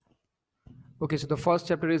Okay, so the first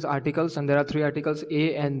chapter is articles, and there are three articles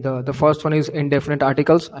A, and the first one is indefinite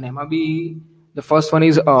articles, and એમાં બી the first one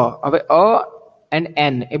is હવે and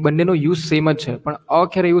n એ બંનેનો use same જ છે, પણ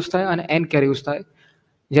ક્યારે use થાય અને n ક્યારે યુઝ થાય?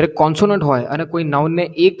 જ્યારે કોન્સોનન્ટ હોય અને કોઈ નાઉનને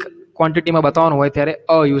એક ક્વોન્ટિટીમાં બતાવવાનું હોય ત્યારે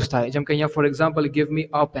યુઝ થાય. જેમ કે અહીંયા for example give me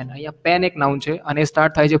a pen, અહીંયા પેન એક નાઉન છે અને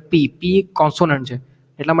સ્ટાર્ટ થાય છે પી કોન્સોનન્ટ છે,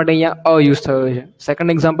 એટલા માટે અહીંયા યુઝ થયો છે.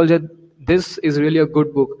 સેકન્ડ એક્ઝામ્પલ છે this is really a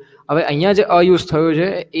good book. હવે અહીંયા જે યુઝ થયો છે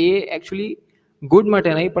એ એકચ્યુઅલી ગુડ માટે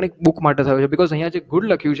નહીં પણ એક બુક માટે થયો છે, બિકોઝ અહીંયા જે ગુડ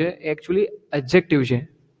લખ્યું છે એ એકચ્યુઅલી એડજેક્ટિવ છે,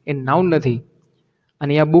 એ નાઉન નથી.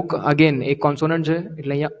 અને અહીંયા બુક અગેન એક કોન્સોનન્ટ છે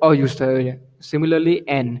એટલે અહીંયા યુઝ થયો છે. સિમિલરલી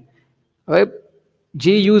એન, હવે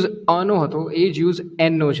જે યુઝ નો હતો એ જ યુઝ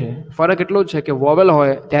એનનો છે. ફરક એટલો જ છે કે વોવેલ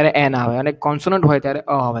હોય ત્યારે એન આવે અને કોન્સોનન્ટ હોય ત્યારે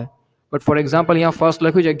આવે. બટ ફોર એક્ઝામ્પલ અહીંયા ફર્સ્ટ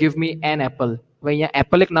લખ્યું છે ગીવ મી એન એપલ. હવે અહીંયા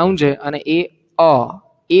એપલ એક નાઉન છે અને એ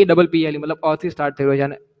ડબલ પીએલ મતલબ થી સ્ટાર્ટ થયો છે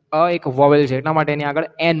અને એક વોવેલ છે, એટલા માટે એની આગળ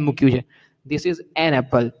એન મૂક્યું છે. This is an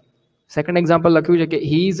apple. Second example લખ્યું છે કે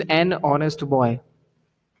he is an honest boy.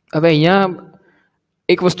 હવે અહીંયા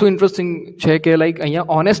એક વસ્તુ ઇન્ટરેસ્ટિંગ છે કે લાઈક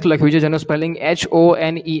અહીંયા ઓનેસ્ટ લખ્યું છે જેનું સ્પેલિંગ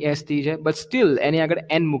HONEST છે, બટ સ્ટીલ એની આગળ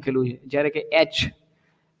એન મૂકેલું છે, જ્યારે કે એચ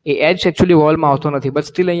એકચ્યુઅલી વોલમાં આવતો નથી,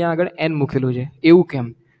 બટ સ્ટીલ અહીંયા આગળ એન મૂકેલું છે. એવું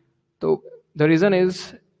કેમ? તો ધ રીઝન ઇઝ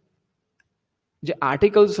જે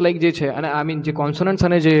આર્ટિકલ્સ લાઈક જે છે અને આઈ મીન જે કોન્સોનન્ટ્સ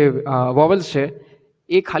અને જે વોવલ્સ છે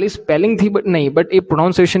એ ખાલી સ્પેલિંગથી નહીં બટ એ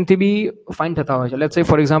પ્રોનાઉન્સિએશનથી બી ફાઇન થતા હોય છે. લેટ્સ સે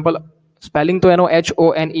ફોર એક્ઝામ્પલ સ્પેલિંગ તો એનો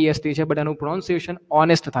HONEST છે, બટ એનું પ્રોનાઉન્સિએશન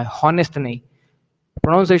ઓનેસ્ટ થાય, હોનેસ્ટ નહીં.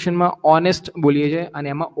 પ્રોનાઉન્સિએશનમાં ઓનેસ્ટ બોલીએ છીએ અને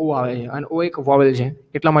એમાં ઓ આવે છે અને ઓ એક વોવેલ છે,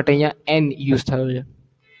 એટલા માટે અહીંયા એન યુઝ થયો છે.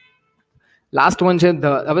 લાસ્ટ વન છે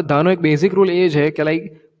ધ. હવે ધનો એક બેઝિક રૂલ એ છે કે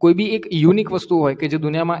લાઈક કોઈ બી એક યુનિક વસ્તુ હોય કે જે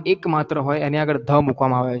દુનિયામાં એક માત્ર હોય એની આગળ ધ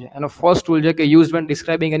મૂકવામાં આવે છે. એનો ફર્સ્ટ રૂલ છે કે use when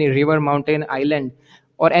describing any river, mountain, island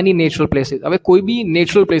or any natural places. હવે કોઈ બી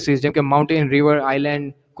નેચરલ પ્લેસીસ જેમ કે માઉન્ટેન, રિવર,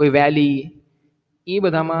 આઇલેન્ડ, કોઈ વેલી, એ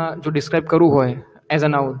બધામાં જો ડિસ્ક્રાઇબ કરવું હોય એઝ અ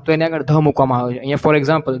નાઉન તો એની આગળ ધ મૂકવામાં આવે છે. અહીંયા for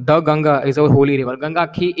example the Ganga is a holy river. Ganga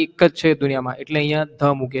આખી એક જ છે દુનિયામાં એટલે અહીંયા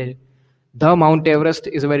ધ મૂકે છે. The mount Everest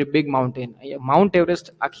is a very big mountain. અહીંયા માઉન્ટ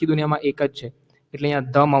એવરેસ્ટ આખી દુનિયામાં એક જ છે એટલે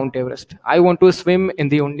અહીંયા the mount Everest. I want to swim in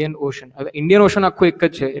the Indian ocean. હવે ઇન્ડિયન ઓશન આખું એક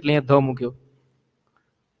જ છે એટલે અહીંયા ધ મૂક્યો.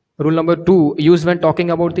 Rule number 2, use van talking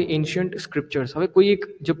about the ancient સ્ક્રિપ્ચર્સ. હવે કોઈ એક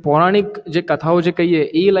જે પૌરાણિક જે કથાઓ જે કહીએ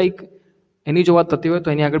એ લાઈક એની જો વાત થતી હોય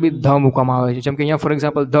તો એની આગળ બી ધ મૂકવામાં આવે છે. જેમ કે અહીંયા ફોર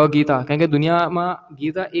એક્ઝામ્પલ ધ ગીતા, કારણ કે દુનિયામાં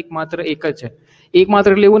ગીતા એકમાત્ર એક જ છે.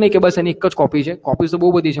 એકમાત્ર એટલે એવું નહીં કે બસ એની એક જ કોપી છે, કોપીઝ તો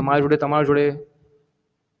બહુ બધી છે, મારા જોડે, તમારા જોડે,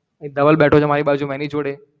 ધવલ બેઠો છે મારી બાજુ, એની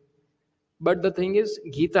જોડે. But the thing is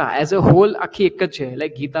Gita as a whole આખી એક જ છે.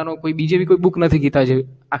 લાઈક ગીતાનો કોઈ બીજી એવી કોઈ બુક નથી ગીતા જેવી,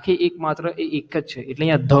 આખી એકમાત્ર એ એક જ છે એટલે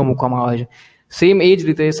અહીંયા ધ મૂકવામાં આવે છે. સેમ એ જ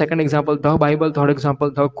રીતે second example the Bible, third example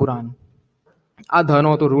the Quran. આ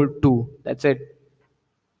ધનો હતો રૂલ 2. That's it.